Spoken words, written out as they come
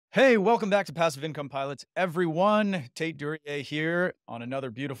Hey, welcome back to Passive Income Pilots, everyone. Tate Duryea here on another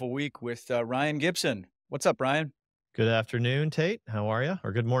beautiful week with Ryan Gibson. What's up, Ryan? Good afternoon, Tate. How are you?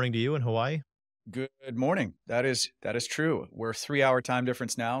 Or good morning to you in Hawaii. Good morning. That is true. We're 3 hour time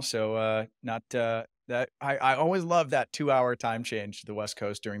difference now, so not that I always love that 2 hour time change to the West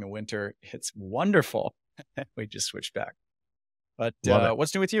Coast during the winter. It's wonderful. We just switched back. But Love it.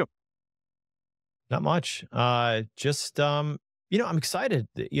 what's new with you? Not much. I'm excited.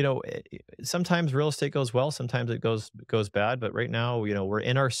 Sometimes real estate goes well, sometimes it goes bad. But right now, we're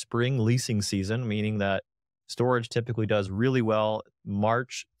in our spring leasing season, meaning that storage typically does really well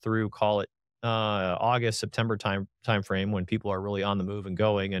March through call it August, September time frame when people are really on the move and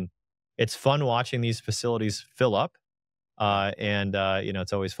going. And it's fun watching these facilities fill up. Yeah,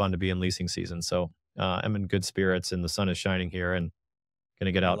 It's always fun to be in leasing season. So I'm in good spirits and the sun is shining here and going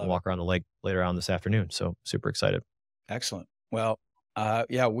to get I out and love it. walk around the lake later on this afternoon. So super excited. Excellent. Well,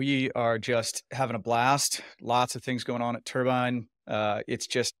 yeah, we are just having a blast. Lots of things going on at Turbine. It's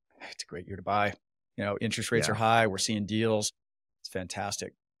a great year to buy. Interest rates are Yeah. high. We're seeing deals. It's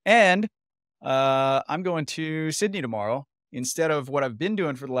fantastic. And I'm going to Sydney tomorrow. Instead of what I've been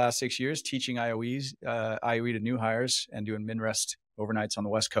doing for the last 6 years, teaching IOE to new hires and doing min-rest overnights on the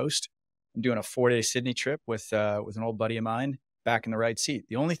West Coast. I'm doing a 4-day Sydney trip with an old buddy of mine back in the right seat.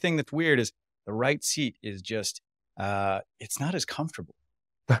 The only thing that's weird is the right seat is just it's not as comfortable.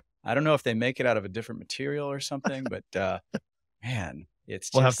 I don't know if they make it out of a different material or something, but man, it's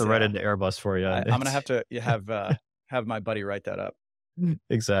We'll have just to write into Airbus for you. I'm gonna have to have my buddy write that up.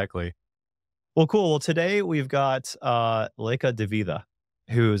 Exactly. Well, cool. Well, today we've got Leka Devatha,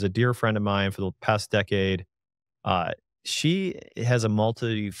 who is a dear friend of mine for the past decade. Uh, she has a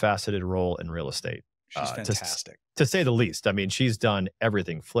multifaceted role in real estate, She's to s- fantastic. to say the least. I mean, she's done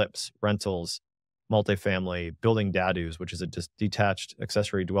everything: flips, rentals, multifamily, building dadus, which is a just detached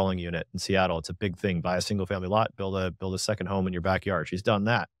accessory dwelling unit in Seattle. It's a big thing. Buy a single family lot, build a second home in your backyard. She's done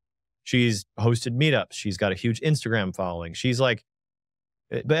that. She's hosted meetups. She's got a huge Instagram following. She's like,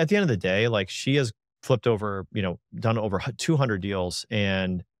 but at the end of the day, like she has flipped over, done over 200 deals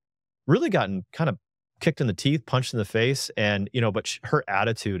and really gotten kind of kicked in the teeth, punched in the face, and but her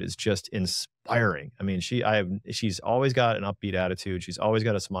attitude is just inspiring. I mean, she's always got an upbeat attitude. She's always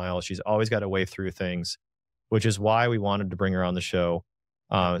got a smile. She's always got a way through things, which is why we wanted to bring her on the show.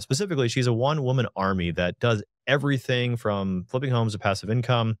 Yep. Specifically, she's a one woman army that does everything from flipping homes to passive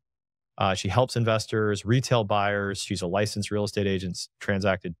income. She helps investors, retail buyers. She's a licensed real estate agent,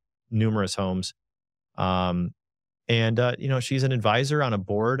 transacted numerous homes. Um, she's an advisor on a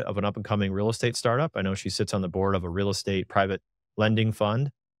board of an up and coming real estate startup. I know she sits on the board of a real estate private lending fund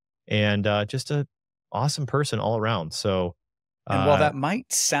and just a awesome person all around. So, And while uh, that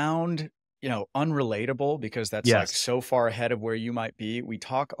might sound, unrelatable because that's like yes. so far ahead of where you might be, we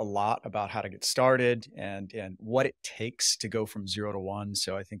talk a lot about how to get started and what it takes to go from 0 to 1.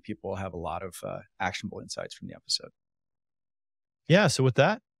 So I think people will have a lot of actionable insights from the episode. Yeah. So, with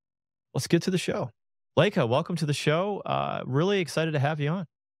that, let's get to the show. Leica, welcome to the show. Really excited to have you on.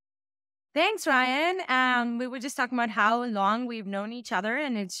 Thanks, Ryan. We were just talking about how long we've known each other,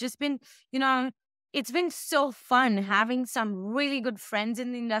 and it's just been, you know, it's been so fun having some really good friends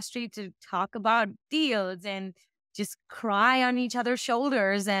in the industry to talk about deals and just cry on each other's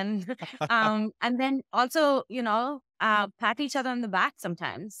shoulders, and then also, pat each other on the back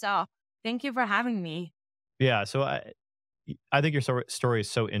sometimes. So, thank you for having me. Yeah. So, I think your story is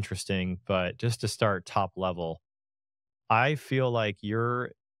so interesting, but just to start top level, I feel like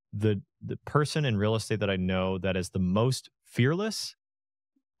you're the person in real estate that I know that is the most fearless,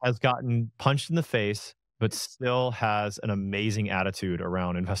 has gotten punched in the face, but still has an amazing attitude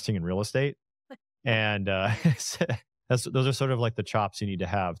around investing in real estate. And those are sort of like the chops you need to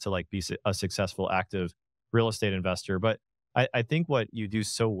have to like be a successful, active real estate investor. But I think what you do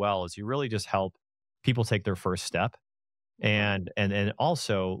so well is you really just help people take their first step and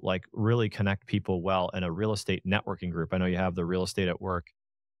also like really connect people well in a real estate networking group. I know you have the real estate at work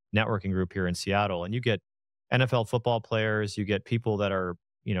networking group here in Seattle, and you get NFL football players, you get people that are,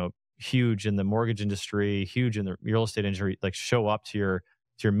 huge in the mortgage industry, huge in the real estate industry, like show up to your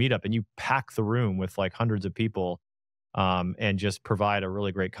meetup and you pack the room with like hundreds of people and just provide a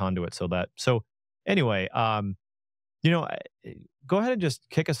really great conduit so anyway, go ahead and just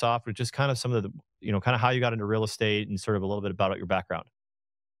kick us off with just kind of some of the, kind of how you got into real estate and sort of a little bit about your background.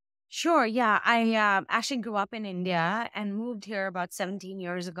 Sure. Yeah. I actually grew up in India and moved here about 17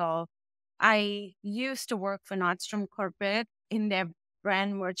 years ago. I used to work for Nordstrom Corporate in their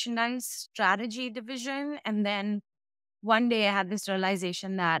brand merchandise strategy division. And then one day I had this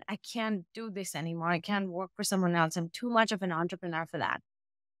realization that I can't do this anymore. I can't work for someone else. I'm too much of an entrepreneur for that.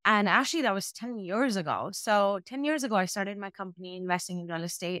 And actually, that was 10 years ago. So 10 years ago, I started my company investing in real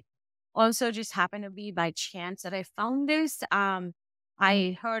estate. Also, just happened to be by chance that I found this.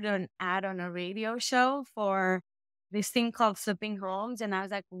 I heard an ad on a radio show for this thing called flipping homes. And I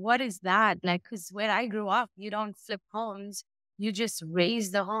was like, what is that? Like, because where I grew up, you don't flip homes, you just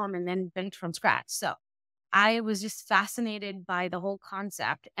raise the home and then build from scratch. So I was just fascinated by the whole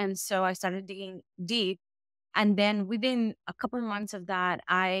concept. And so I started digging deep. And then within a couple of months of that,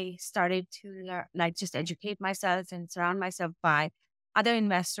 I started to learn, like just educate myself and surround myself by other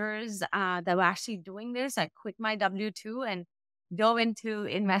investors that were actually doing this. I quit my W-2 and dove into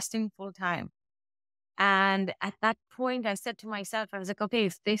investing full time. And at that point, I said to myself, I was like, okay,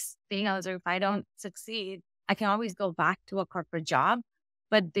 if this fails or if I don't succeed, I can always go back to a corporate job.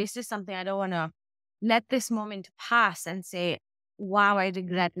 But this is something I don't want to let this moment pass and say, wow, I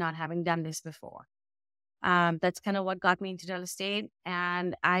regret not having done this before. That's kind of what got me into real estate.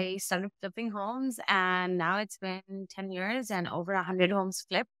 And I started flipping homes, and now it's been 10 years and over 100 homes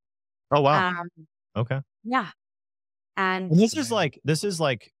flipped. Oh, wow. Um, Okay. yeah. And And this is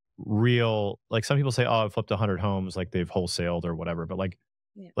like real, like some people say, oh, I flipped 100 homes, like they've wholesaled or whatever. But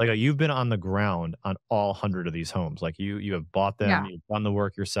yeah. you've been on the ground on all 100 of these homes. Like you have bought them, Yeah. you've done the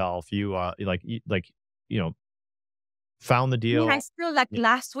work yourself. You know, found the Yeah, I deal. still like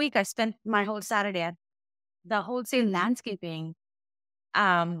last week, I spent my whole Saturday at the wholesale landscaping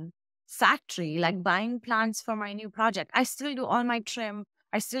um factory, like buying plants for my new project. I still do all my trim.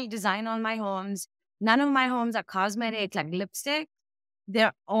 I still design all my homes. None of my homes are cosmetic like lipstick.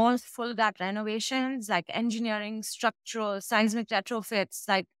 They're all full gut renovations, like engineering, structural, seismic retrofits.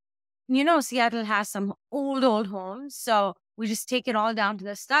 Like, Seattle has some old homes. So we just take it all down to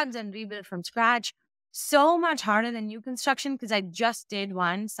the studs and rebuild from scratch. So much harder than new construction because I just did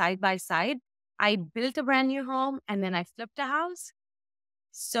one side by side. I built a brand new home and then I flipped a house.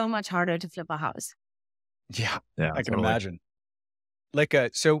 So much harder to flip a house. Yeah, Yeah, I can totally. imagine. Like,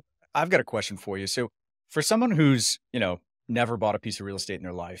 so I've got a question for you. So for someone who's, never bought a piece of real estate in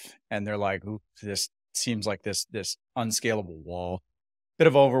their life and they're like, ooh, this seems like this unscalable wall, bit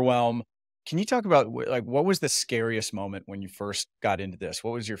of overwhelm. Can you talk about like what was the scariest moment when you first got into this?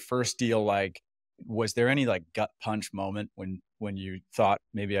 What was your first deal like? Was there any like gut punch moment when you thought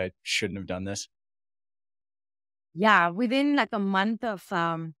maybe I shouldn't have done this? Yeah, within like a month of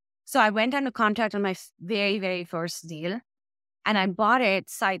so I went under contract on my very, very first deal and I bought it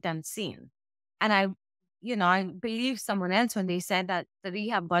sight unseen. And I believe someone else when they said that the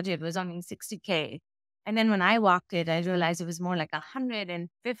rehab budget was only 60K. And then when I walked it, I realized it was more like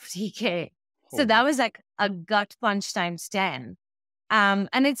 150K. So Holy, that was like a gut punch times 10.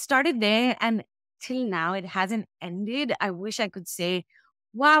 And it started there and till now it hasn't ended. I wish I could say,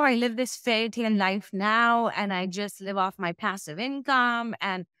 wow, I live this fairy tale life now and I just live off my passive income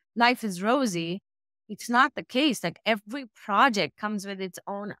and life is rosy. It's not the case. Like every project comes with its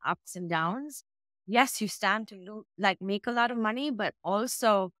own ups and downs. Yes, you stand to make a lot of money, but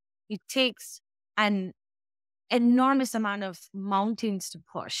also it takes an enormous amount of mountains to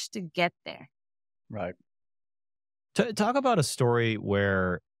push to get there. right. Talk about a story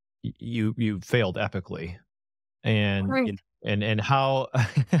where you failed epically and Right. and how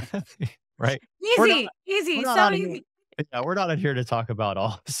right? We're not Easy, we're easy, not so on here. easy. Yeah, we're not on here to talk about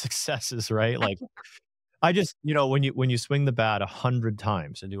all the successes, right? Like I just, when you swing the bat 100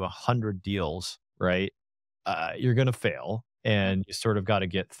 times and do 100 deals, right? You're gonna fail, and you sort of got to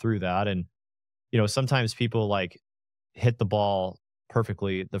get through that. And sometimes people like hit the ball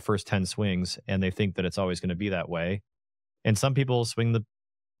perfectly the first 10 swings, and they think that it's always going to be that way. And some people swing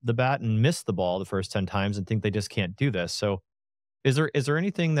the bat and miss the ball the first 10 times and think they just can't do this. So is there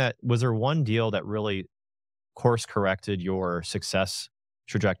anything that was there one deal that really course corrected your success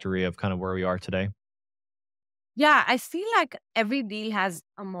trajectory of kind of where we are today? Yeah, I feel like every deal has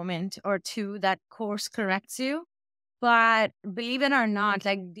a moment or two that course corrects you. But believe it or not,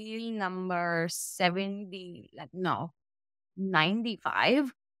 like deal number 70, like no,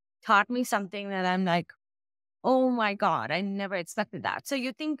 95 taught me something that I'm like, oh my God, I never expected that. So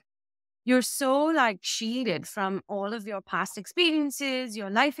you think you're so like shielded from all of your past experiences, your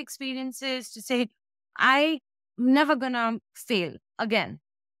life experiences to say, I'm never gonna fail again.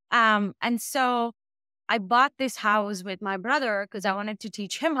 And so I bought this house with my brother because I wanted to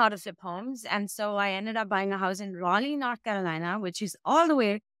teach him how to flip homes. And so I ended up buying a house in Raleigh, North Carolina, which is all the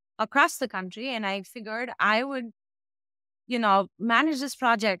way across the country. And I figured I would, manage this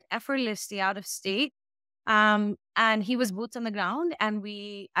project effortlessly out of state. And he was boots on the ground and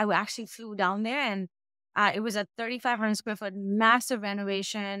I actually flew down there and it was a 3,500 square foot massive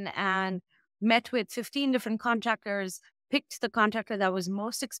renovation and met with 15 different contractors, picked the contractor that was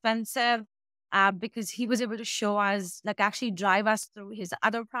most expensive because he was able to show us, like actually drive us through his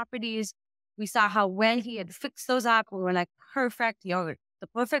other properties. We saw how well he had fixed those up. We were like, perfect. You're the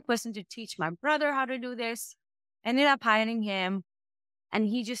perfect person to teach my brother how to do this. Ended up hiring him, and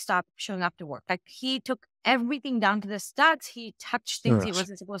he just stopped showing up to work. Like he took everything down to the studs. He touched things he Ugh.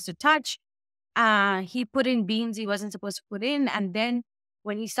 wasn't supposed to touch. He put in beams he wasn't supposed to put in. And then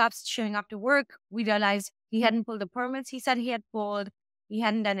when he stopped showing up to work, we realized he hadn't pulled the permits he said he had pulled. He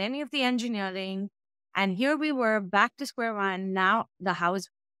hadn't done any of the engineering. And here we were back to square one. Now the house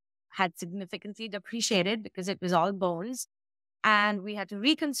had significantly depreciated because it was all bones. And we had to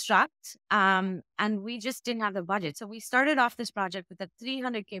reconstruct. And we just didn't have the budget. So we started off this project with a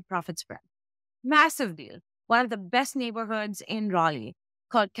 300K profit spread. Massive deal. One of the best neighborhoods in Raleigh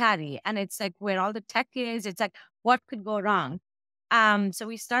called Cary. And it's like where all the tech is. It's like, what could go wrong? So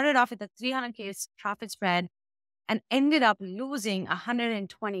we started off with a 300K profit spread and ended up losing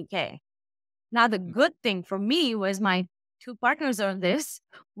 120K. Now, the good thing for me was my two partners on this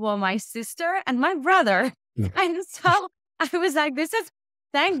were my sister and my brother. And so I was like, this is,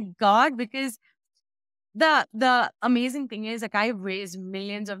 thank God, because the amazing thing is, like, I've raised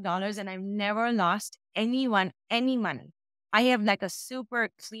millions of dollars and I've never lost anyone any money. I have like a super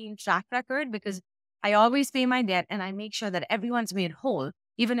clean track record because I always pay my debt and I make sure that everyone's made whole,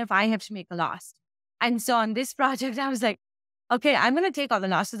 even if I have to make a loss. And so on this project, I was like, okay, I'm going to take all the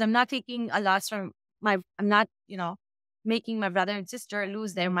losses. I'm not taking a loss from I'm not, making my brother and sister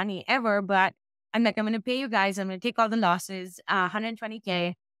lose their money ever, but I'm like, I'm going to pay you guys. I'm going to take all the losses,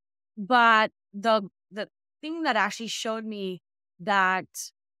 120K. But the thing that actually showed me that,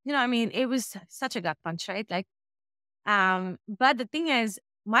 it was such a gut punch, right? Like, but the thing is,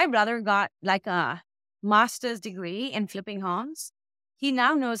 my brother got like a master's degree in flipping homes. He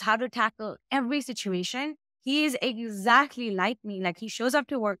now knows how to tackle every situation. He is exactly like me. Like he shows up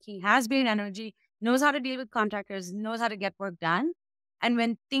to work. He has great energy, knows how to deal with contractors, knows how to get work done. And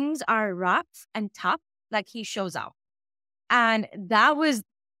when things are rough and tough, like he shows up. And that was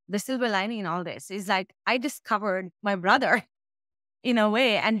the silver lining in all this is like, I discovered my brother in a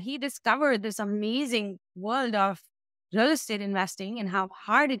way, and he discovered this amazing world of real estate investing and how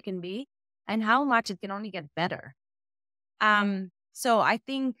hard it can be and how much it can only get better. So I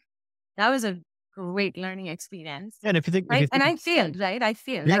think that was a great learning experience. And if you think, right? And I failed, right? I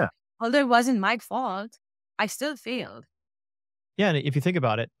failed. yeah, Like, although it wasn't my fault, I still failed. yeah, and if you think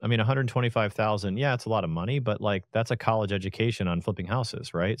about it, I mean, 125,000, yeah, it's a lot of money, but like that's a college education on flipping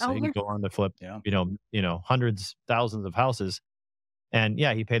houses, right? So Oh, he can yeah. go on to flip, Yeah. hundreds, thousands of houses. And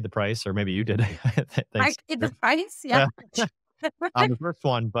yeah, he paid the price, or maybe you did. I Thanks. paid the price. Yeah. On the first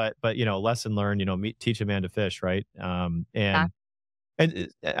one, but lesson learned. Teach a man to fish, right? Yeah.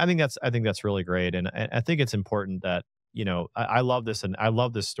 And I think that's really great, and I think it's important that I love this, and I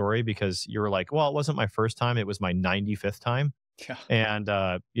love this story because you were like, well, it wasn't my first time; it was my 95th time, Yeah. and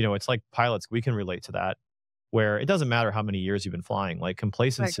it's like pilots, we can relate to that, where it doesn't matter how many years you've been flying, like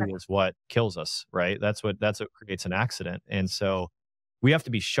complacency Right. is what kills us, right? That's what creates an accident, and so we have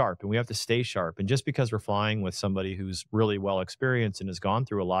to be sharp and we have to stay sharp. And just because we're flying with somebody who's really well experienced and has gone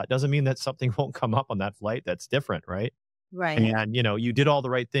through a lot doesn't mean that something won't come up on that flight that's different, right? Right. And you did all the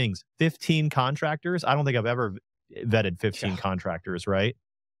right things. 15 contractors. I don't think I've ever vetted 15 Yeah. contractors, right?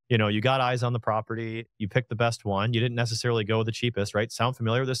 You got eyes on the property. You picked the best one. You didn't necessarily go with the cheapest, right? Sound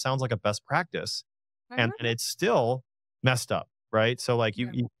familiar? This sounds like a best practice, and Mhm. it's still messed up, right? So like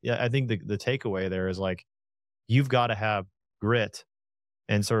Yeah. I think the takeaway there is like you've got to have grit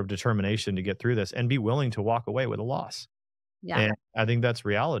and sort of determination to get through this and be willing to walk away with a loss. Yeah. And I think that's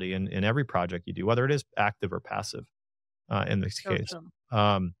reality in every project you do, whether it is active or passive in this So case.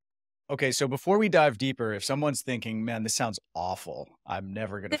 true. Okay, so before we dive deeper, if someone's thinking, "Man, this sounds awful. I'm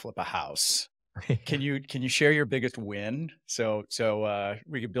never going to flip a house." Can you share your biggest win so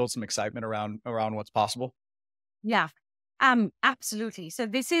we could build some excitement around what's possible? Yeah. Absolutely. So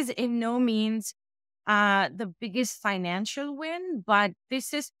this is in no means the biggest financial win, but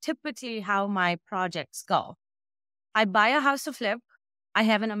this is typically how my projects go. I buy a house to flip. I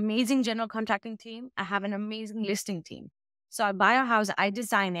have an amazing general contracting team. I have an amazing listing team. So I buy a house, I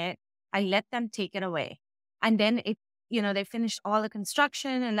design it, I let them take it away. And then they finish all the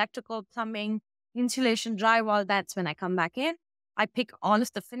construction, electrical, plumbing, insulation, drywall. That's when I come back in. I pick all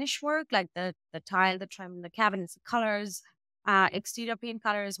of the finish work, like the tile, the trim, the cabinets, the colors, exterior paint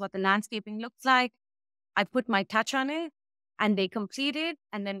colors, what the landscaping looks like. I put my touch on it and they complete it,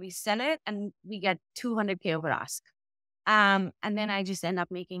 and then we sell it and we get 200K over ask. And then I just end up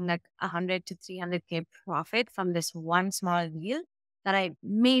making like 100 to 300K profit from this one small deal that I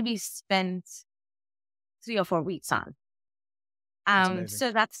maybe spent 3 or 4 weeks on. That's amazing.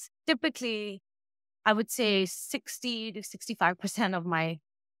 So that's typically, I would say, 60 to 65% of my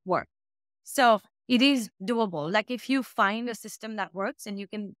work. So it is doable. Like if you find a system that works and you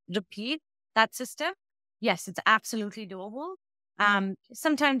can repeat that system, yes, it's absolutely doable.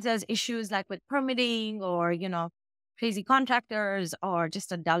 Sometimes there's issues like with permitting or, crazy contractors or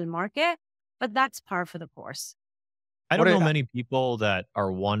just a dull market, but that's par for the course. I What don't are, know many people that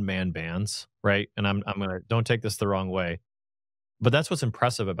are one man bands, right? And I'm gonna don't take this the wrong way, but that's what's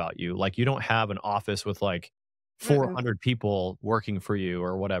impressive about you. Like you don't have an office with like Mm-mm. 400 people working for you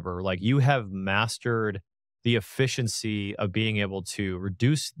or whatever. Like you have mastered the efficiency of being able to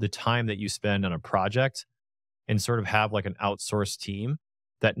reduce the time that you spend on a project and sort of have like an outsourced team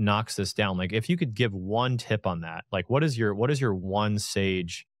that knocks this down. Like if you could give one tip on that, like what is your one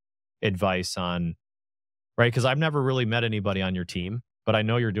sage advice on, right? Because I've never really met anybody on your team, but I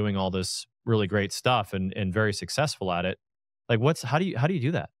know you're doing all this really great stuff and very successful at it. Like how do you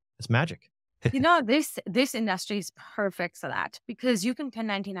do that? It's magic. This industry is perfect for that because you can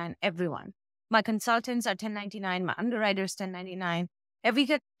 1099 everyone. My consultants are 1099, my underwriters 1099.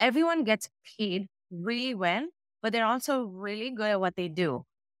 Everyone gets paid really well, but they're also really good at what they do.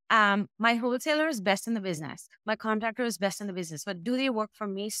 My wholesaler is best in the business. My contractor is best in the business. But do they work for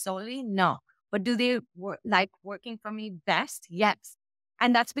me solely? No. But do they like working for me best? Yes.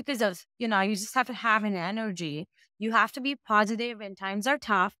 And that's because of, you just have to have an energy. You have to be positive when times are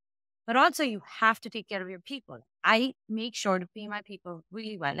tough, but also you have to take care of your people. I make sure to pay my people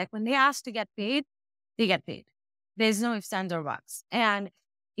really well. Like when they ask to get paid, they get paid. There's no ifs, ands, or buts. And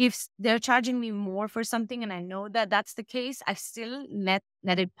if they're charging me more for something and I know that that's the case, I still let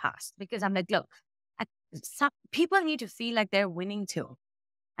it pass because I'm like, look, some people need to feel like they're winning too.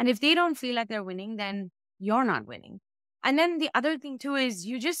 And if they don't feel like they're winning, then you're not winning. And then the other thing too is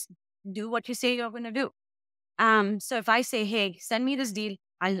you just do what you say you're going to do. So if I say, hey, send me this deal,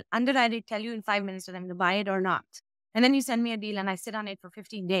 I'll underwrite it, tell you in 5 minutes whether I'm to buy it or not. And then you send me a deal and I sit on it for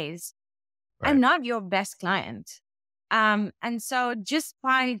 15 days. I'm Right. not your best client. And so just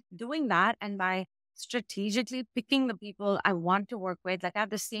by doing that and by strategically picking the people I want to work with, like I have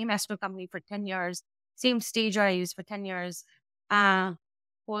the same escrow company for 10 years, same stager I use for 10 years, uh,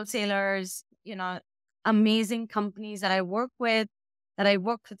 wholesalers, amazing companies that I work with, that I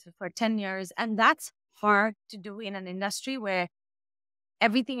worked with for 10 years. And that's hard to do in an industry where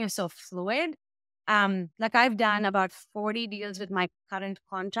everything is so fluid. Like I've done about 40 deals with my current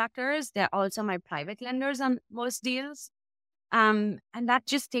contractors. They're also my private lenders on most deals. And that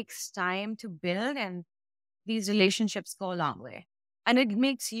just takes time to build, and these relationships go a long way. And it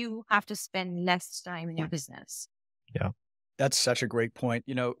makes you have to spend less time in your business. Yeah. That's such a great point.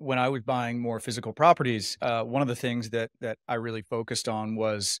 When I was buying more physical properties, one of the things that I really focused on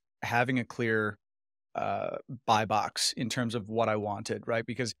was having a clear buy box in terms of what I wanted, right?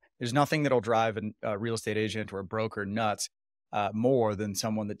 Because there's nothing that'll drive a real estate agent or a broker nuts more than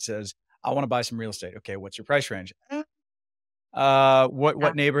someone that says, "I want to buy some real estate." Okay, what's your price range? What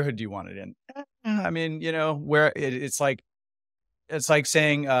Yeah. neighborhood do you want it in? I mean, where it's like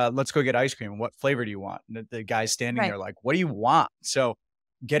saying, "Let's go get ice cream. What flavor do you want?" And the guy's standing Right. there like, "What do you want?" So,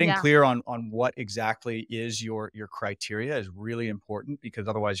 getting Yeah. clear on what exactly is your criteria is really important because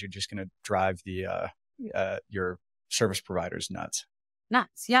otherwise you're just going to drive your service providers nuts.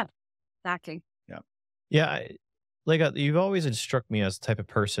 Nuts. Yeah. Exactly. Yeah. Yeah. Like you've always struck me as the type of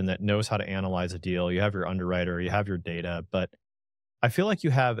person that knows how to analyze a deal. You have your underwriter, you have your data, but I feel like you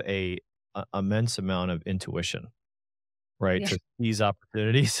have a immense amount of intuition, right? Yeah. To seize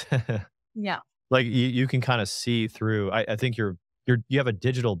opportunities. Yeah. Like you can kind of see through. I think you have a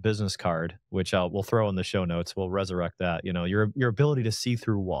digital business card, which we'll throw in the show notes. We'll resurrect that. Your ability to see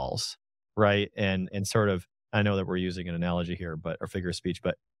through walls, right? And sort of. I know that we're using an analogy here, but or figure of speech,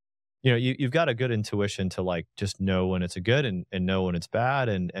 but you've got a good intuition to like just know when it's a good and know when it's bad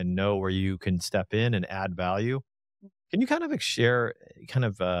and know where you can step in and add value. Can you kind of share kind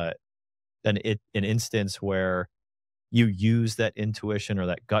of an instance where you use that intuition or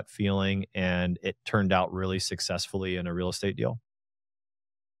that gut feeling and it turned out really successfully in a real estate deal?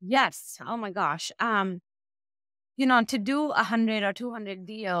 Yes. Oh my gosh. To do 100 or 200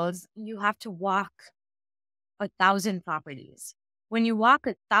 deals, you have to walk 1,000 properties. When you walk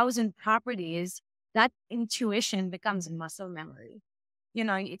 1,000 properties, that intuition becomes muscle memory.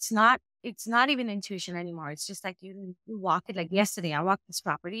 It's not even intuition anymore. It's just like you walk it. Like yesterday, I walked this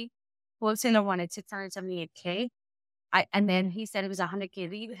property. Wholesaler wanted 678K. And then he said it was 100K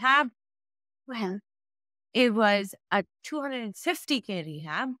rehab. Well, it was a 250K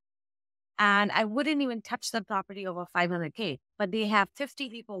rehab. And I wouldn't even touch the property over 500K. But they have 50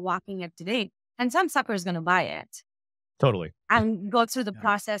 people walking it today. And some sucker is going to buy it. Totally. and go through the Yeah.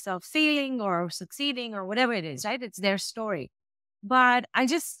 process of failing or succeeding or whatever it is, right? It's their story. But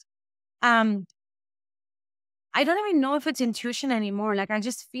um, I don't even know if it's intuition anymore. Like, I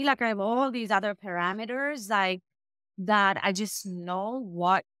just feel like I have all these other parameters, like that I just know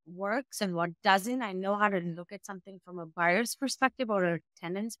what works and what doesn't. I know how to look at something from a buyer's perspective or a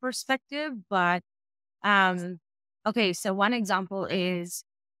tenant's perspective. But, okay, so one example is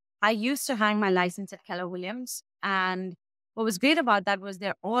I used to hang my license at Keller Williams. And what was great about that was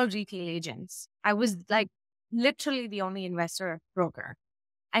they're all retail agents. I was like literally the only investor broker.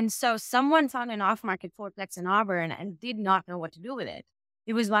 And so someone found an off-market fourplex in Auburn and did not know what to do with it.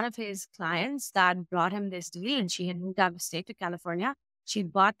 It was one of his clients that brought him this deal, and she had moved out of state to California. She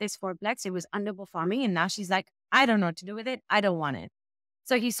bought this fourplex. It was underperforming, and now she's like, I don't know what to do with it. I don't want it.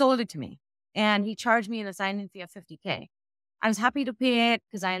 So he sold it to me, and he charged me an assignment fee of $50K. I was happy to pay it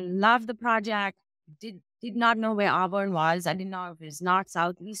because I loved the project. Did not know where Auburn was. I didn't know if it was north,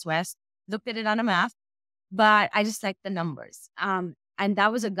 south, east, west. Looked at it on a map, but I just liked the numbers. And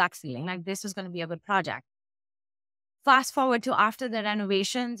that was a gut feeling, like this was going to be a good project. Fast forward to after the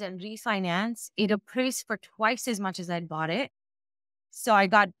renovations and refinance, it appraised for twice as much as I'd bought it. So I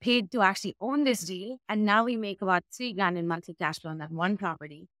got paid to actually own this deal. And now we make about $3,000 in monthly cash flow on that one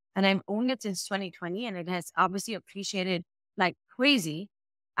property. And I've owned it since 2020, and it has obviously appreciated like crazy.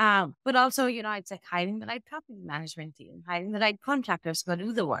 But also, it's like hiring the right property management team, hiring the right contractors to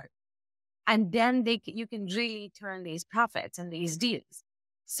do the work. And then you can really turn these profits and these deals.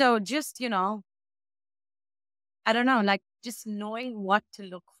 So just, I don't know, like just knowing what to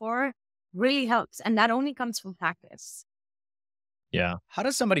look for really helps. And that only comes from practice. Yeah. How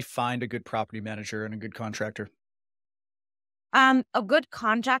does somebody find a good property manager and a good contractor? A good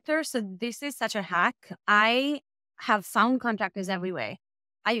contractor. So this is such a hack. I have found contractors everywhere.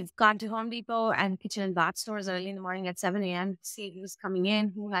 I've gone to Home Depot and kitchen and bath stores early in the morning at 7 a.m. to see who's coming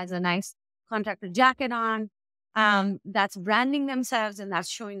in, who has a nice contractor jacket on, that's branding themselves and that's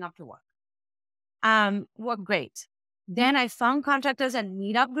showing up to work. Work great. Then I found contractors at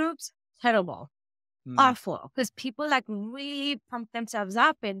meetup groups, terrible, awful, because people like really pump themselves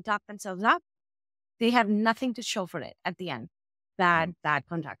up and talk themselves up. They have nothing to show for it at the end. Bad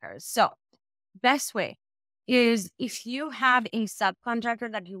contractors. So best way is if you have a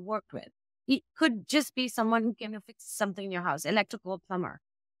subcontractor that you worked with. It could just be someone who came to fix something in your house, electrical plumber.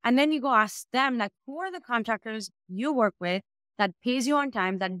 And then you go ask them, like, who are the contractors you work with that pays you on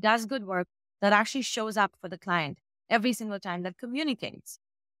time, that does good work, that actually shows up for the client every single time, that communicates.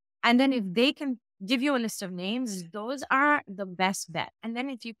 And then if they can give you a list of names, those are the best bet. And then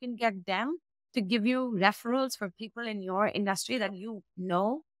if you can get them to give you referrals for people in your industry that you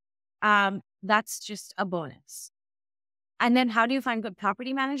know, that's just a bonus. And then how do you find good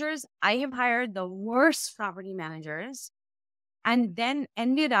property managers? I have hired the worst property managers and then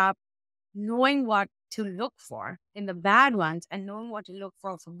ended up knowing what to look for in the bad ones and knowing what to look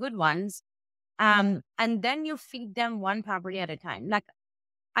for good ones. And then you feed them one property at a time. Like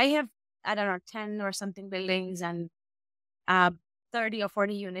I have, I don't know, 10 or something buildings and 30 or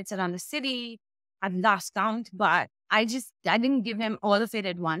 40 units around the city. I've lost count, but I didn't give him all of it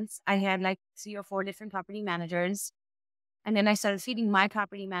at once. I had like 3 or 4 different property managers. And then I started feeding my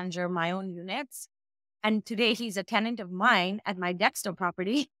property manager my own units. And today he's a tenant of mine at my Dexter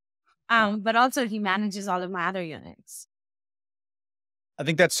property. But also he manages all of my other units. I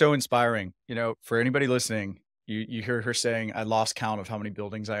think that's so inspiring. For anybody listening, you hear her saying, I lost count of how many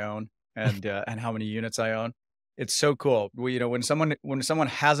buildings I own and how many units I own. It's so cool. When someone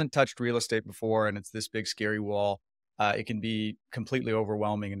hasn't touched real estate before and it's this big scary wall, it can be completely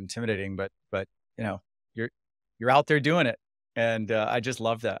overwhelming and intimidating. But you're out there doing it, and I just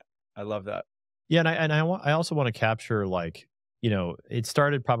love that. I love that. Yeah, and I also want to capture it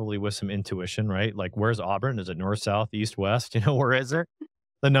started probably with some intuition, right? Like, where's Auburn? Is it north, south, east, west? Where is it?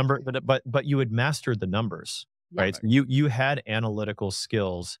 The number, but you had mastered the numbers, right? So you had analytical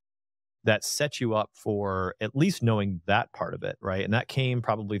skills that set you up for at least knowing that part of it, right? And that came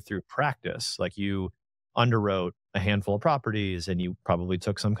probably through practice. Like you underwrote a handful of properties and you probably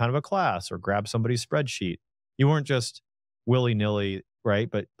took some kind of a class or grabbed somebody's spreadsheet. You weren't just willy-nilly, right?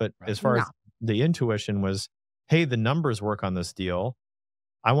 But as far as the intuition was, hey, the numbers work on this deal.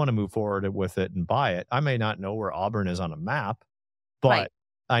 I want to move forward with it and buy it. I may not know where Auburn is on a map, but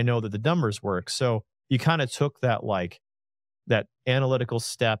I know that the numbers work. So you kind of took that that analytical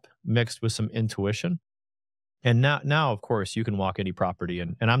step mixed with some intuition. And now, of course, you can walk any property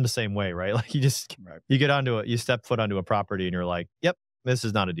and I'm the same way, right? Like you step foot onto a property and you're like, yep, this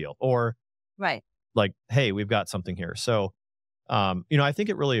is not a deal. Or like, hey, we've got something here. So, I think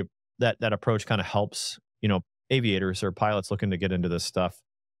it really, that approach kind of helps, aviators or pilots looking to get into this stuff,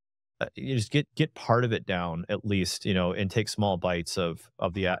 you just get part of it down at least, and take small bites of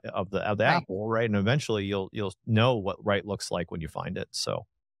the Right. apple, right? And eventually you'll know what right looks like when you find it. So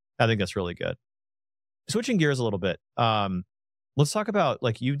I think that's really good. Switching gears a little bit, let's talk about,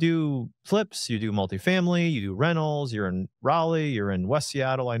 like, you do flips, you do multifamily, you do rentals. You're in Raleigh, you're in West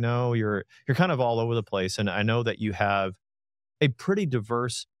Seattle. I know you're kind of all over the place, and I know that you have a pretty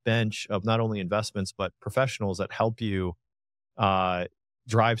diverse bench of not only investments but professionals that help you uh,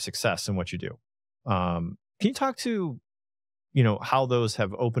 drive success in what you do. Can you talk to how those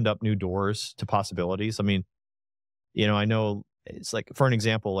have opened up new doors to possibilities? I mean, I know it's like, for an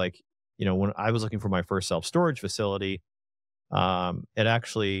example, like, when I was looking for my first self storage facility, it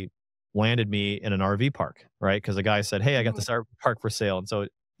actually landed me in an RV park, right? Because the guy said, "Hey, I got Mhm. this RV park for sale," and so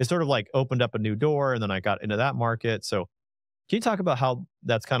it sort of like opened up a new door, and then I got into that market. So, can you talk about how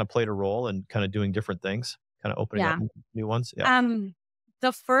that's kind of played a role in kind of doing different things, kind of opening up Yeah. new ones? Yeah.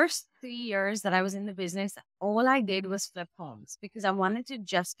 The first 3 years that I was in the business, all I did was flip homes because I wanted to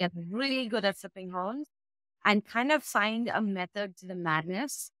just get really good at flipping homes and kind of find a method to the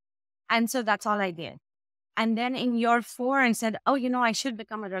madness. And so that's all I did. And then in year four, I said, "Oh, I should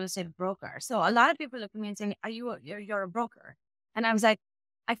become a real estate broker." So a lot of people look at me and saying, you're a broker?" And I was like,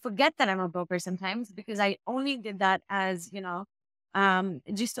 I forget that I'm a broker sometimes because I only did that as,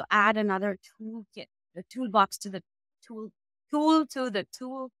 just to add another toolkit, the toolbox to the tool, tool to the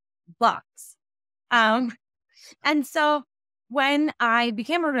toolbox. Um, and so when I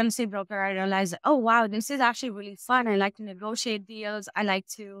became a real estate broker, I realized, oh, wow, this is actually really fun. I like to negotiate deals. I like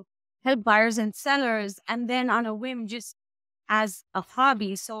to help buyers and sellers. And then on a whim, just as a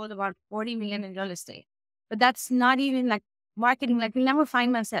hobby, sold about 40 million in real estate. But that's not even like marketing. Like, you'll never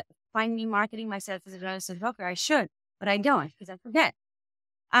find me marketing myself as a real estate broker. I should, but I don't because I forget.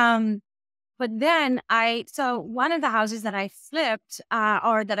 Um, but then so one of the houses that I flipped,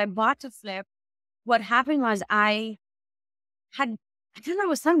 or that I bought to flip, what happened was I don't know, it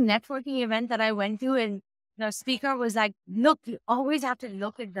was some networking event that I went to, and the speaker was like, "Look, you always have to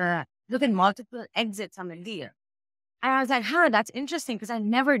look at multiple exits on the deal." And I was like, "Huh, that's interesting," because I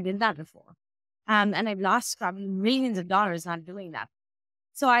never did that before. And I've lost probably millions of dollars not doing that.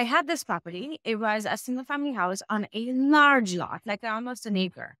 So I had this property. It was a single family house on a large lot, like almost an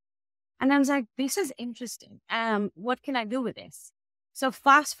acre. And I was like, "This is interesting. What can I do with this?" So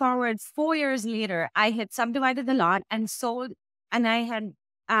fast forward 4 years later, I had subdivided the lot and sold, and I had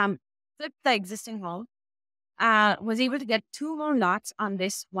flipped the existing home. Was able to get two more lots on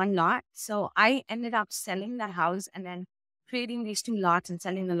this one lot. So I ended up selling the house and then creating these two lots and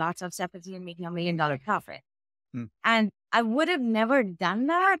selling the lots off separately and making $1 million profit. Hmm. And I would have never done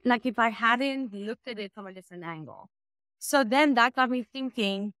that, like, if I hadn't looked at it from a different angle. So then that got me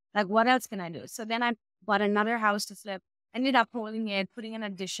thinking, like, what else can I do? So then I bought another house to flip, ended up holding it, putting an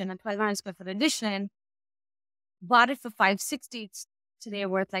addition, a 1,200 square foot addition, bought it for 560. It's today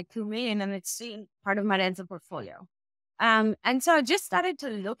worth like 2 million, and it's still part of my rental portfolio. And so I just started to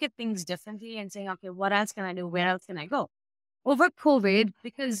look at things differently and saying, okay, what else can I do? Where else can I go? Over COVID,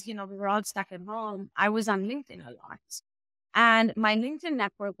 because, we were all stuck at home, I was on LinkedIn a lot. And my LinkedIn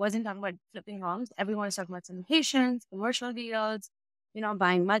network wasn't talking about flipping homes. Everyone was talking about syndications, commercial deals,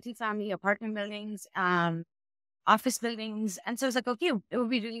 buying multifamily apartment buildings, office buildings. And so I was like, okay, it would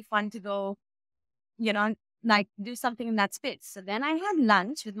be really fun to go, you know, like, do something in that space. So then I had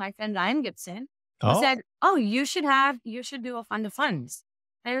lunch with my friend Ryan Gibson, who Oh, said, "Oh, you should do a fund of funds."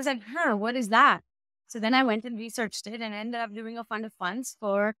 And I was like, "Huh, what is that?" So then I went and researched it and ended up doing a fund of funds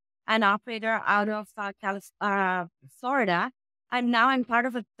for an operator out of Florida. And now I'm part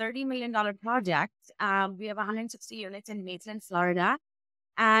of a $30 million project. We have 160 units in Maitland, Florida.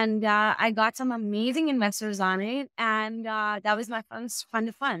 And I got some amazing investors on it. And that was my fund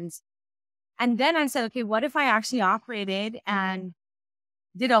of funds. And then I said, okay, what if I actually operated and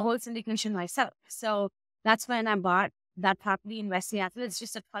did a whole syndication myself? So that's when I bought that property in West Seattle. It's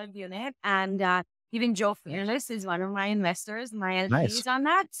just a 12 unit. And even Joe Fearless is one of my investors. My LP nice. is on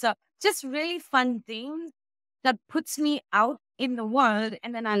that. So just really fun things that puts me out in the world.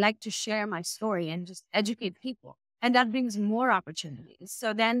 And then I like to share my story and just educate people. And that brings more opportunities.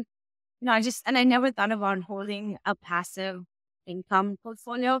 So then, I never thought about holding a passive income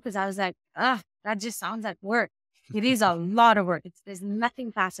portfolio because I was like, that just sounds like work. It is a lot of work. There's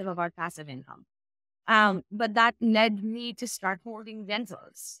nothing passive about passive income. But that led me to start holding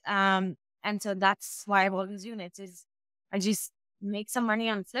rentals. And so that's why I hold these units is I just make some money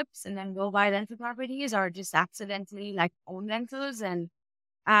on flips and then go buy rental properties or just accidentally like own rentals. And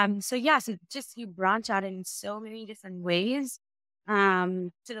so yes, it just, you branch out in so many different ways.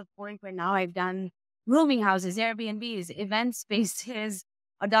 To the point where now I've done rooming houses, Airbnbs, event spaces,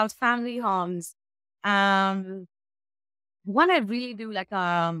 adult family homes. Want to really do like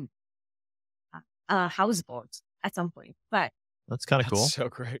houseboats at some point, but That's kind of That's cool. so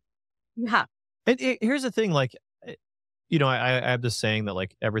great. yeah, Here's the thing, like, I have this saying that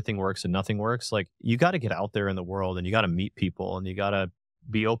like everything works and nothing works. Like you got to get out there in the world and you got to meet people and you got to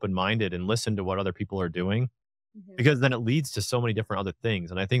be open minded and listen to what other people are doing Mhm. because then it leads to so many different other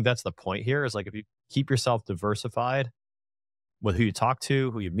things. And I think that's the point here is like if you keep yourself diversified with who you talk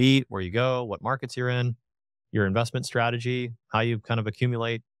to, who you meet, where you go, what markets you're in, your investment strategy, how you kind of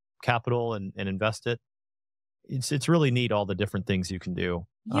accumulate capital and invest it. It's really neat all the different things you can do.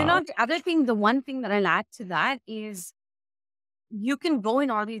 the other thing, the one thing that I'll add to that is you can go in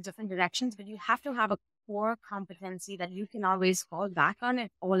all these different directions, but you have to have a core competency that you can always fall back on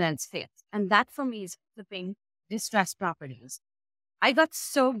if all else fails. And that for me is flipping distressed properties. I got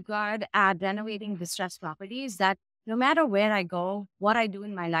so good at renovating distressed properties that no matter where I go, what I do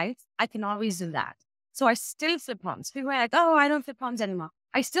in my life, I can always do that. So I still flip homes. People are like, oh, I don't flip homes anymore.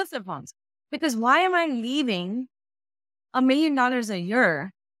 I still flip homes because why am I leaving $1 million a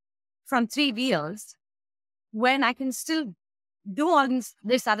year from 3 wheels when I can still do all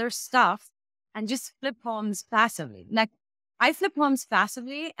this other stuff and just flip homes passively? Like I flip homes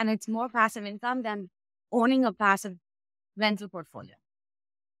passively and it's more passive income than owning a passive rental portfolio.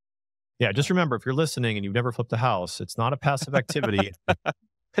 Yeah, just remember if you're listening and you've never flipped a house, it's not a passive activity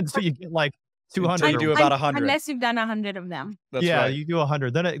until you get like 200 Until you or do about 100. Unless you've done 100 of them. That's yeah, right. you do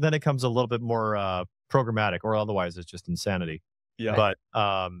 100, then it comes a little bit more programmatic, or otherwise it's just insanity. Yeah. But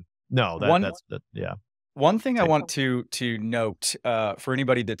no, yeah. One thing I Same. want to note for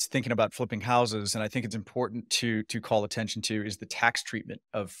anybody that's thinking about flipping houses, and I think it's important to call attention to, is the tax treatment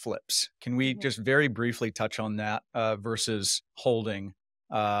of flips. Can we just very briefly touch on that versus holding,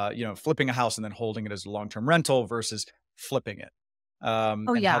 flipping a house and then holding it as a long-term rental versus flipping it,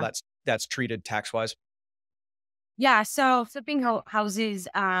 and how that's treated tax-wise? Yeah. So flipping houses,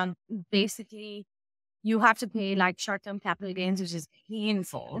 basically you have to pay like short-term capital gains, which is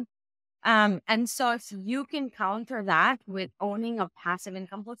painful. And so if you can counter that with owning a passive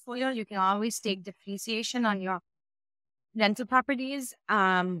income portfolio, you can always take depreciation on your rental properties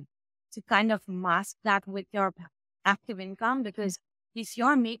to kind of mask that with your active income. Because if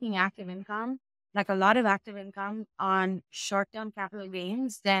you're making active income, like a lot of active income on short-term capital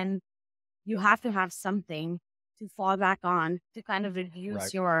gains, then you have to have something to fall back on to kind of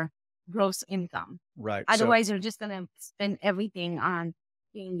reduce your gross income. Right. Otherwise, you're just going to spend everything on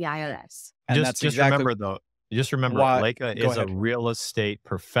paying the IRS. And Just remember though, Leka is a real estate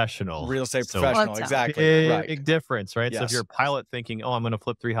professional. Real estate professional, exactly. Big difference, right? Yes. So if you're a pilot thinking, oh, I'm going to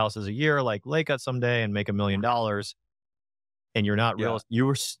flip 3 houses a year like Leka someday and make $1 million, and you're not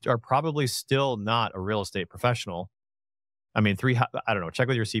you are probably still not a real estate professional. I mean, I don't know, check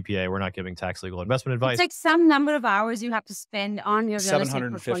with your CPA. We're not giving tax legal investment advice. It's like some number of hours you have to spend on your real estate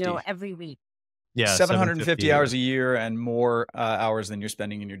 750 portfolio every week. Yeah, 750 hours a year and more hours than you're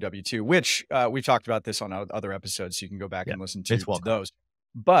spending in your W-2, which we've talked about this on other episodes, so you can go back and listen to those.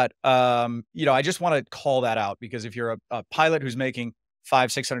 But, I just want to call that out because if you're a pilot who's making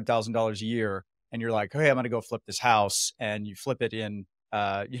 $500,000-$600,000 a year and you're like, hey, I'm going to go flip this house, and you flip it in,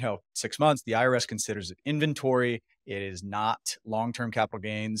 6 months, the IRS considers it inventory. It is not long-term capital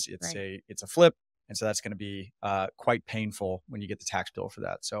gains. It's a flip. And so that's going to be quite painful when you get the tax bill for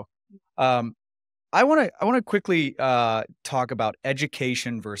that. So, I want to quickly talk about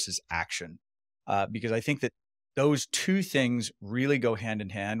education versus action, because I think that those two things really go hand in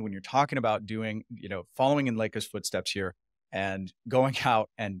hand when you're talking about doing, following in Leka's footsteps here and going out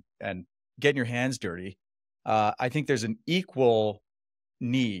and getting your hands dirty. I think there's an equal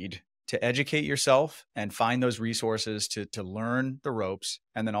need to educate yourself and find those resources to learn the ropes,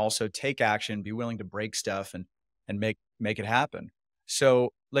 and then also take action, be willing to break stuff and make it happen.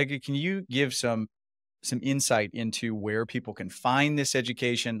 So, Leka, can you give some insight into where people can find this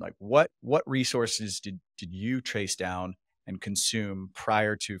education? Like what resources did you trace down and consume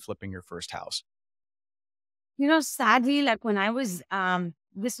prior to flipping your first house? Sadly, like when I was,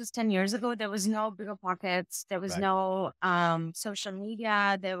 this was 10 years ago, there was no Bigger Pockets. There was no social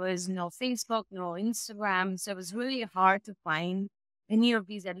media. There was no Facebook, no Instagram. So it was really hard to find any of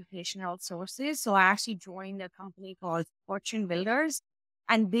these educational sources. So I actually joined a company called Fortune Builders.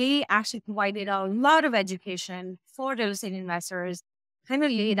 And they actually provided a lot of education for real estate investors, kind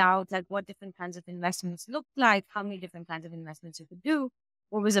of laid out like what different kinds of investments looked like, how many different kinds of investments you could do,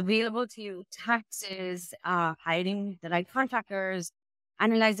 what was available to you, taxes, hiring the right contractors,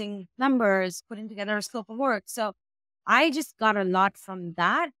 analyzing numbers, putting together a scope of work. So I just got a lot from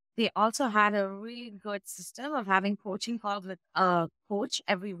that. they also had a really good system of having coaching calls with a coach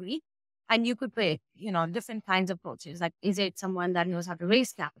every week. And you could pick, different kinds of coaches. Like, is it someone that knows how to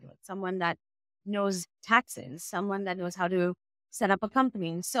raise capital? Someone that knows taxes? Someone that knows how to set up a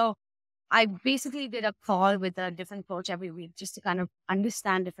company? So I basically did a call with a different coach every week just to kind of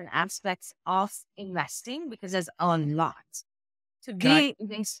understand different aspects of investing because there's a lot. Can I,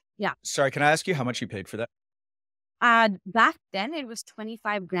 Yeah. sorry, can I ask you how much you paid for that? Back then it was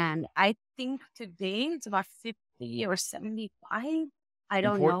 25 grand. I think today it's about 50 or 75. I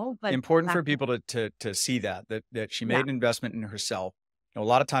don't know, but Important for back then, people to see that she yeah, made an investment in herself. A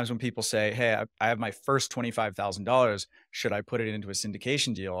lot of times when people say, "Hey, I have my first $25,000, should I put it into a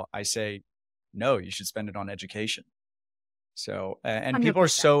syndication deal?" I say, "No, you should spend it on education." So, and people are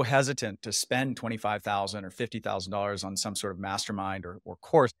 100%. so hesitant to spend 25,000 or $50,000 on some sort of mastermind or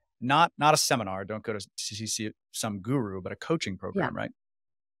course, not a seminar. Don't go to see some guru, but a coaching Yeah. program, right?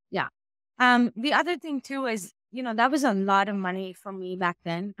 Yeah. The other thing too is, that was a lot of money for me back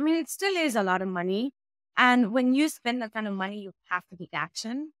then. I mean, it still is a lot of money. And when you spend that kind of money, you have to take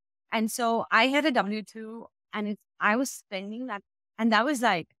action. And so I had a W-2 and I was spending that. And that was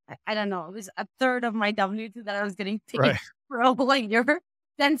like, I don't know, it was a third of my W-2 that I was getting paid Right. for a whole year.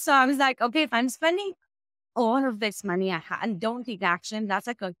 Then so I was like, okay, if I'm spending all of this money and don't take action, that's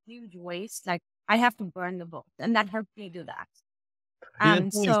like a huge waste. Like I have to burn the book. And that helped me do that.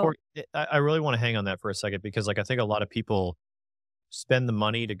 It's really So important. I really want to hang on that for a second because, like, I think a lot of people spend the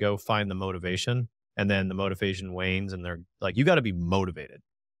money to go find the motivation, and then the motivation wanes, and they're like, "You got to be motivated."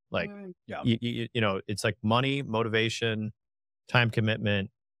 Like, mm, Yeah. it's like money, motivation, time commitment.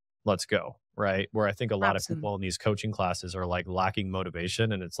 Let's go, right? Where I think a lot of absolutely. people in these coaching classes are like lacking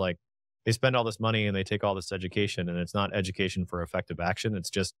motivation, and it's like they spend all this money and they take all this education, and it's not education for effective action. It's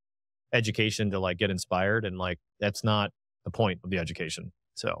just education to like get inspired, and like that's not the point of the education.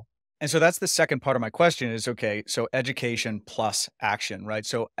 So And so that's the second part of my question is, okay, so education plus action, right?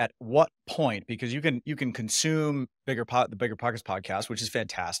 So at what point, because you can consume the Bigger Pockets podcast, which is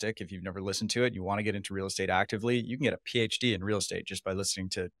fantastic. If you've never listened to it, you want to get into real estate actively, you can get a PhD in real estate just by listening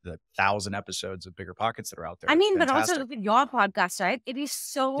to the 1,000 episodes of Bigger Pockets that are out there. I It's mean, but also fantastic. look at your podcast, right? It is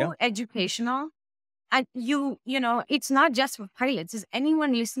Yeah. so educational. And it's not just for pilots, it's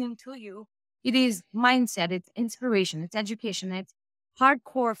anyone listening to you. It is mindset, it's inspiration, it's education, it's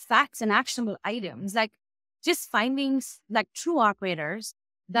hardcore facts and actionable items. Like just findings like true operators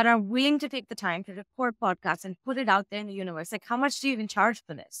that are willing to take the time to record podcasts and put it out there in the universe. Like, how much do you even charge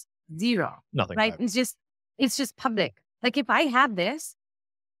for this? Zero. nothing. Right? It's just public. Like if I had this,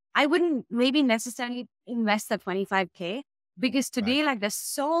 I wouldn't maybe necessarily invest the 25K because Right. today, like there's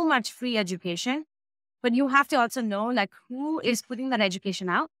so much free education, but you have to also know like who is putting that education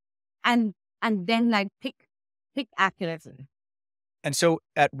out and then like pick accurately. And so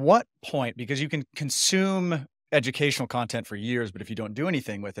at what point, because you can consume educational content for years, but if you don't do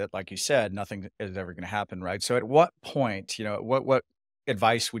anything with it, like you said, nothing is ever going to happen, right? So at what point, what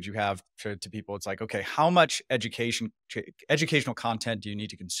advice would you have to people? It's like, okay, how much educational content do you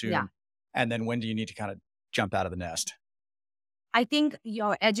need to Yeah. consume? And then when do you need to kind of jump out of the nest? I think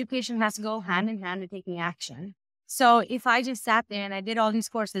your education has to go hand in hand with taking action. So if I just sat there and I did all these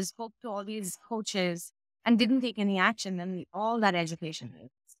courses, spoke to all these coaches and didn't take any action, then all that education is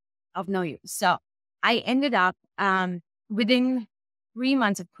of no use. So I ended up within 3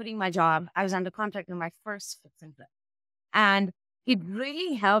 months of quitting my job, I was under contract on my first fix and flip. And it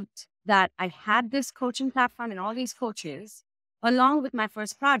really helped that I had this coaching platform and all these coaches along with my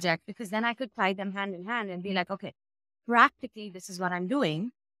first project, because then I could tie them hand in hand and be like, okay, practically, this is what I'm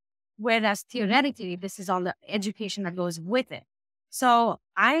doing. Whereas theoretically, this is all the education that goes with it. So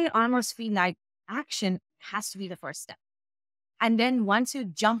I almost feel like action has to be the first step. And then once you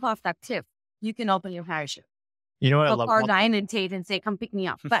jump off that cliff, you can open your parachute. You know what I Go love call about Ryan and Tate and say, come pick me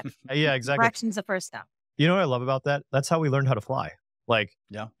up. But yeah, exactly. action's the first step. You know what I love about that? That's how we learned how to fly. Like,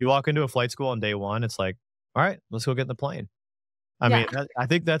 Yeah. you walk into a flight school on day one, it's like, all right, let's go get in the plane. I Yeah. mean, I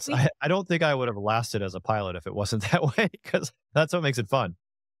think that's, I don't think I would have lasted as a pilot if it wasn't that way, because that's what makes it fun.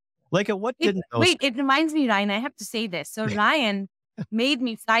 Like, what didn't those? Wait, it reminds me, Ryan, I have to say this. So Ryan made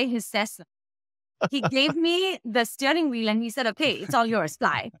me fly his Cessna. He gave me the steering wheel and he said, okay, it's all yours,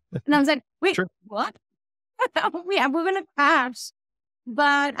 fly. And I was like, wait, Sure. what? Yeah, we're going to crash.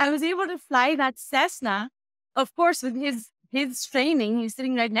 But I was able to fly that Cessna, of course, with his training. He's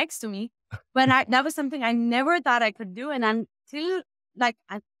sitting right next to me. But that was something I never thought I could do. And until, like,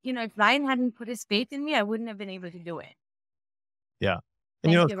 if Ryan hadn't put his faith in me, I wouldn't have been able to do it. Yeah.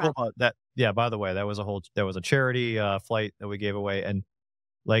 And Thank what's you, cool about that? Yeah, by the way, that was a charity flight that we gave away, and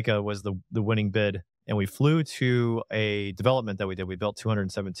Leka was the winning bid, and we flew to a development that we did. We built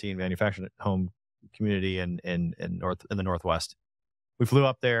 217 manufactured home community in the Northwest. We flew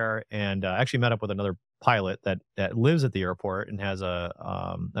up there and actually met up with another pilot that lives at the airport and has an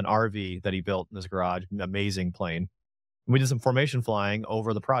RV that he built in his garage. Amazing plane. We did some formation flying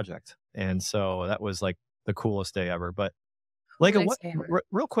over the project, and so that was like the coolest day ever. But like, Coolest day ever.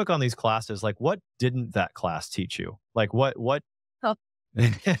 real quick on these classes, like, what didn't that class teach you? Like, what? Oh.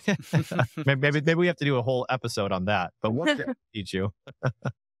 maybe we have to do a whole episode on that. But what did it teach you?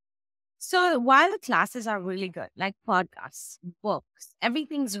 So while the classes are really good, like podcasts, books,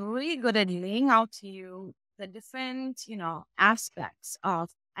 everything's really good at laying out to you the different, aspects of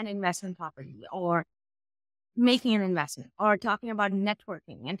an investment property or making an investment or talking about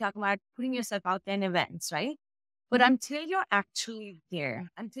networking and talking about putting yourself out there in events, right? But until you're actually there,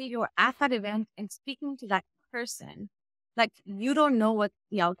 until you're at that event and speaking to that person, like you don't know what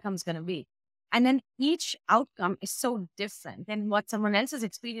the outcome's going to be. And then each outcome is so different than what someone else's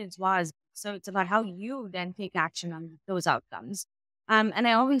experience was. So it's about how you then take action on those outcomes. And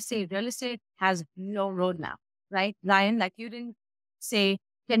I always say real estate has no roadmap, right? Ryan, like you didn't say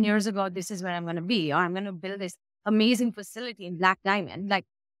 10 years ago, this is where I'm going to be, or I'm going to build this amazing facility in Black Diamond. Like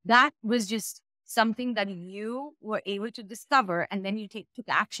that was just something that you were able to discover, and then you took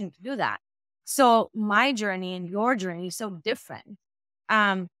action to do that. So my journey and your journey is so different.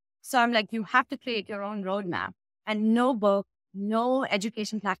 So I'm like, you have to create your own roadmap, and no book, no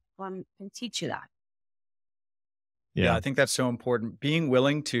education platform can teach you that. Yeah, I think that's so important. Being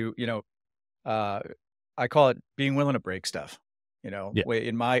willing to, I call it being willing to break stuff. Yeah.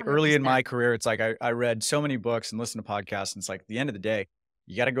 In my 100%. career, it's like I read so many books and listened to podcasts, and it's like at the end of the day,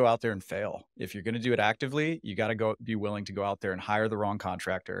 you got to go out there and fail. If you're going to do it actively, you got to be willing to go out there and hire the wrong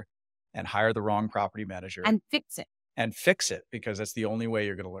contractor and hire the wrong property manager And fix it. because that's the only way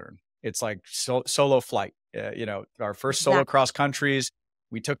you're going to learn. It's like solo flight. Our first solo cross countries,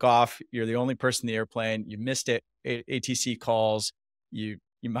 we took off. You're the only person in the airplane. You missed it. ATC calls. You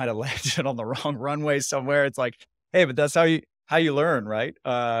might have landed on the wrong runway somewhere. It's like, hey, but that's how you learn, right?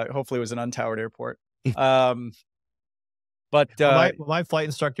 Hopefully it was an untowered airport. But what my flight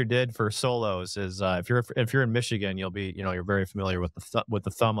instructor did for solos is if you're in Michigan, you're very familiar with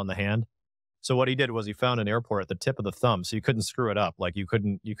the thumb on the hand. So what he did was he found an airport at the tip of the thumb, so you couldn't screw it up. Like you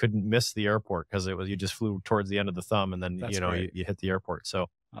couldn't miss the airport because you just flew towards the end of the thumb, and then you hit the airport. So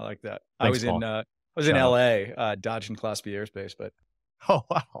I like that. Thanks, I was in LA dodging Class B airspace, but oh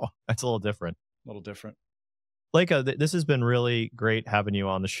wow, that's a little different. Leka, this has been really great having you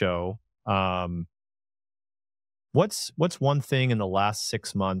on the show. What's one thing in the last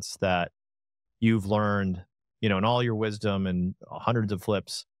 6 months that you've learned, in all your wisdom and hundreds of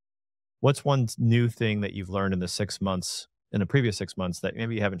flips? What's one new thing that you've learned in the previous 6 months that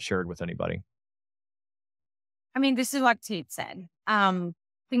maybe you haven't shared with anybody? I mean, this is what Tate said.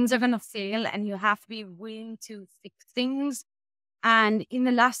 Things are going to fail, and you have to be willing to fix things. And in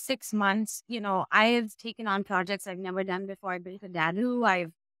the last 6 months, I have taken on projects I've never done before. I built a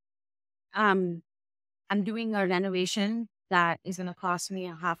dadu. I'm doing a renovation that is going to cost me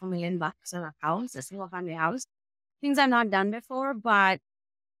 $500,000 on a house, a single family house. Things I've not done before, but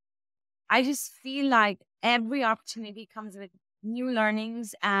I just feel like every opportunity comes with new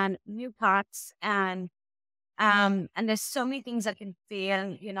learnings and new paths, and there's so many things that can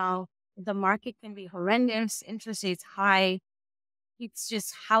fail. The market can be horrendous, interest rates high. It's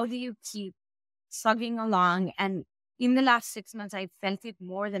just how do you keep slugging along? And in the last 6 months, I felt it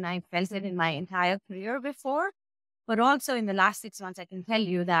more than I felt it in my entire career before. But also in the last 6 months, I can tell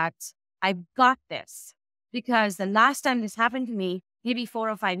you that I've got this, because the last time this happened to me, maybe 4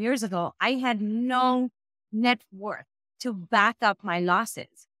 or 5 years ago, I had no net worth to back up my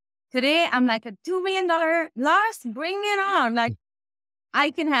losses. Today, I'm like a $2 million loss. Bring it on. Like, I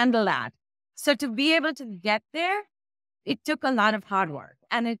can handle that. So to be able to get there, it took a lot of hard work,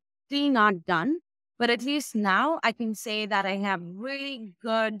 and it's still not done. But at least now I can say that I have really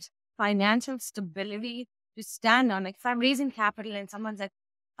good financial stability to stand on. Like if I'm raising capital and someone's like,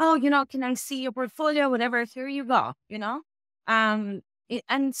 oh, can I see your portfolio? Whatever, here you go,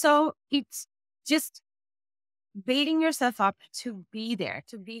 and so it's just building yourself up to be there,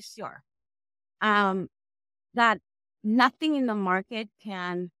 to be sure that nothing in the market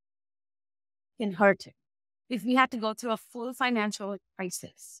can hurt you. If we had to go through a full financial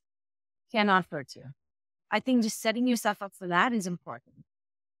crisis, cannot hurt you. I think just setting yourself up for that is important.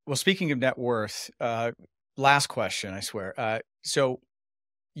 Well, speaking of net worth, last question, I swear. So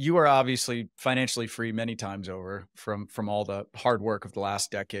you are obviously financially free many times over from all the hard work of the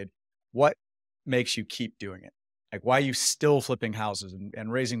last decade. What makes you keep doing it? Like, why are you still flipping houses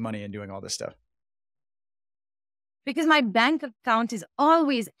and raising money and doing all this stuff? because my bank account is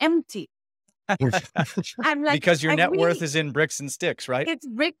always empty. I'm like, because your I net worth really, is in bricks and sticks, right? it's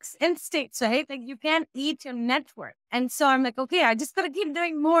bricks and sticks, right? Like you can't eat your net worth. And so I'm like, okay, I just got to keep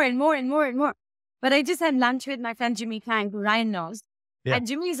doing more and more and more and more. But I just had lunch with my friend Jimmy Kang, who Ryan knows. Yeah. And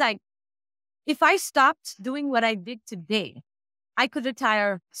Jimmy's like, if I stopped doing what I did today, I could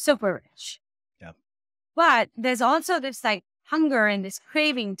retire super rich. Yeah. But there's also this like hunger and this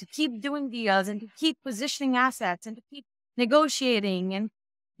craving to keep doing deals and to keep positioning assets and to keep negotiating and,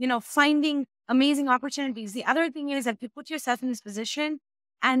 finding amazing opportunities. The other thing is that you put yourself in this position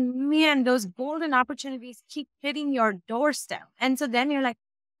and man, those golden opportunities keep hitting your doorstep. And so then you're like,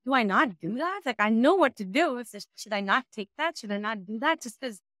 do I not do that? Like, I know what to do. Should I not take that? Should I not do that just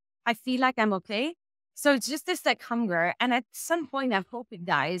because I feel like I'm okay? So it's just this like hunger. And at some point, I hope it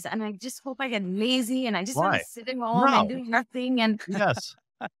dies. And I just hope I get lazy and I just want Why? to sit at home and do nothing. And Yes.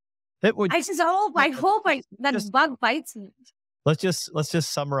 It would. I just hope, that Just- bug bites me. Let's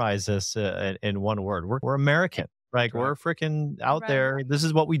just summarize this in one word. We're American, right? Right. We're freaking out Right. there. This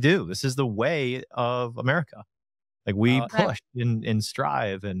is what we do. This is the way of America. Like we push and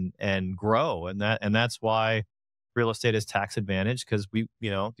strive and grow, and that's why real estate is tax advantage, because the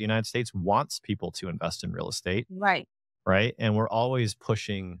United States wants people to invest in real estate, Right. right? And we're always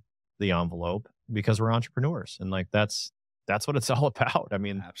pushing the envelope because we're entrepreneurs, and like that's what it's all about. I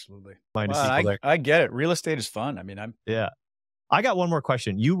mean, Absolutely. find Well, people there. I get it. Real estate is fun. I mean, Yeah. I got one more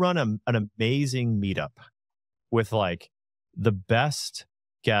question. You run an amazing meetup with like the best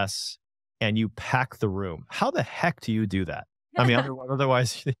guests and you pack the room. How the heck do you do that? I mean,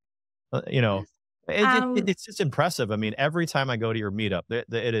 otherwise, it's just impressive. I mean, every time I go to your meetup, it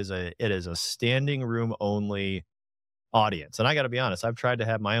is a standing room only audience. And I got to be honest, I've tried to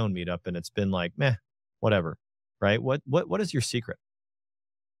have my own meetup and it's been like, meh, whatever. Right? What is your secret?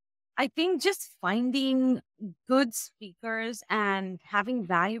 I think just finding good speakers and having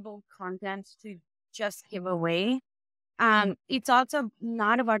valuable content to just give away. It's also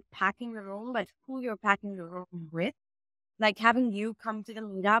not about packing the room, but who you're packing the room with. Like having you come to the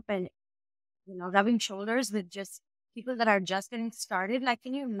meetup and, rubbing shoulders with just people that are just getting started. Like,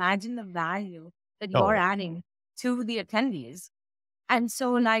 can you imagine the value that you're adding to the attendees? And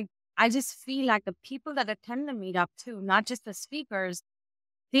so, like, I just feel like the people that attend the meetup too, not just the speakers,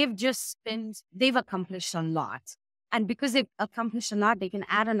 they've accomplished a lot. And because they've accomplished a lot, they can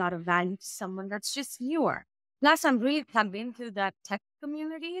add a lot of value to someone that's just newer. Plus, I'm really plugged into the tech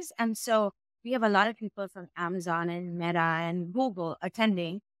communities. And so we have a lot of people from Amazon and Meta and Google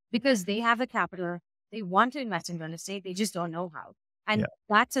attending because they have the capital. They want to invest in real estate. They just don't know how. And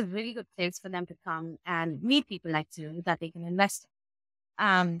that's a really good place for them to come and meet people like you that they can invest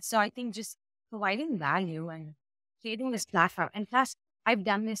in. So I think just providing value and creating this platform. And plus, I've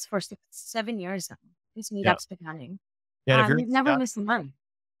done this for 7 years now. This meetup's been running. Yeah, We've never missed a month.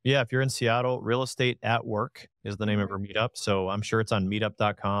 Yeah, if you're in Seattle, Real Estate at Work is the name of our meetup. So I'm sure it's on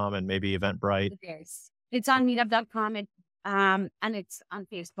meetup.com and maybe Eventbrite. It's on meetup.com and it's on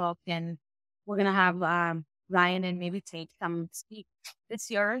Facebook. And we're going to have Ryan and maybe Tate come speak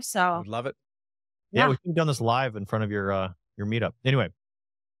this year. So I would love it. Yeah, we could have done this live in front of your meetup. Anyway,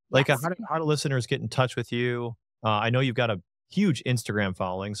 Leka, how do listeners get in touch with you? I know you've got a huge Instagram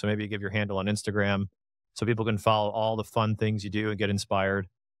following, so maybe you give your handle on Instagram so people can follow all the fun things you do and get inspired.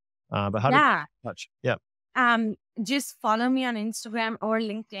 But how do you get in touch? Yeah. Just follow me on Instagram or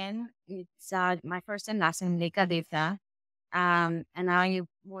LinkedIn. It's my first and last name, Leka Devatha. And I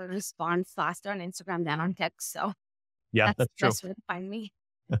will respond faster on Instagram than on text. So that's the true. best way to find me.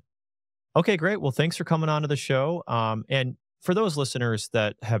 Okay, great. Well, thanks for coming on to the show. And for those listeners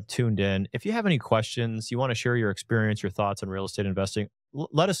that have tuned in, if you have any questions, you want to share your experience, your thoughts on real estate investing,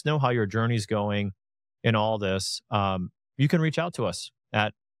 let us know how your journey's going in all this. You can reach out to us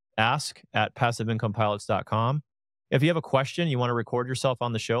at ask@passiveincomepilots.com. If you have a question, you want to record yourself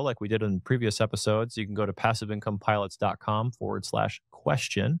on the show like we did in previous episodes, you can go to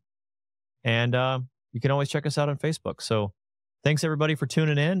passiveincomepilots.com/question. And you can always check us out on Facebook. So thanks everybody for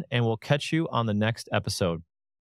tuning in, and we'll catch you on the next episode.